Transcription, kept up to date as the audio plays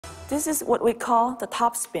This is what we call the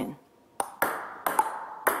topspin.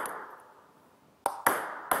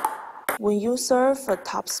 When you serve a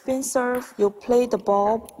topspin serve, you play the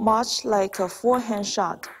ball much like a forehand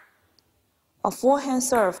shot. A forehand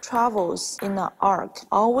serve travels in an arc.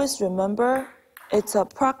 Always remember, it's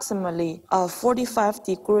approximately a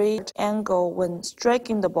 45-degree angle when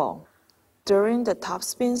striking the ball. During the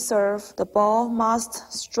topspin serve, the ball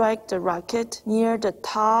must strike the racket near the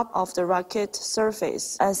top of the racket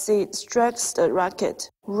surface. As it strikes the racket,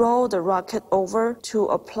 roll the racket over to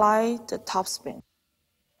apply the topspin.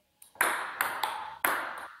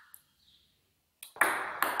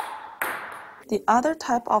 The other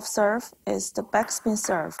type of serve is the backspin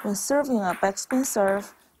serve. When serving a backspin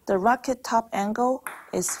serve, the racket top angle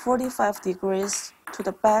is 45 degrees to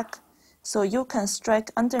the back, so you can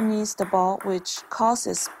strike underneath the ball, which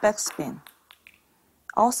causes backspin.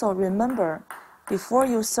 Also remember, before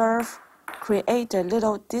you serve, create a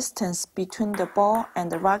little distance between the ball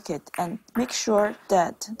and the racket and make sure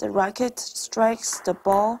that the racket strikes the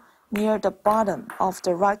ball near the bottom of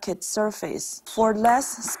the racket surface. For less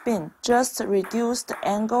spin, just reduce the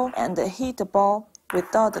angle and hit the ball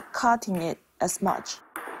without cutting it as much.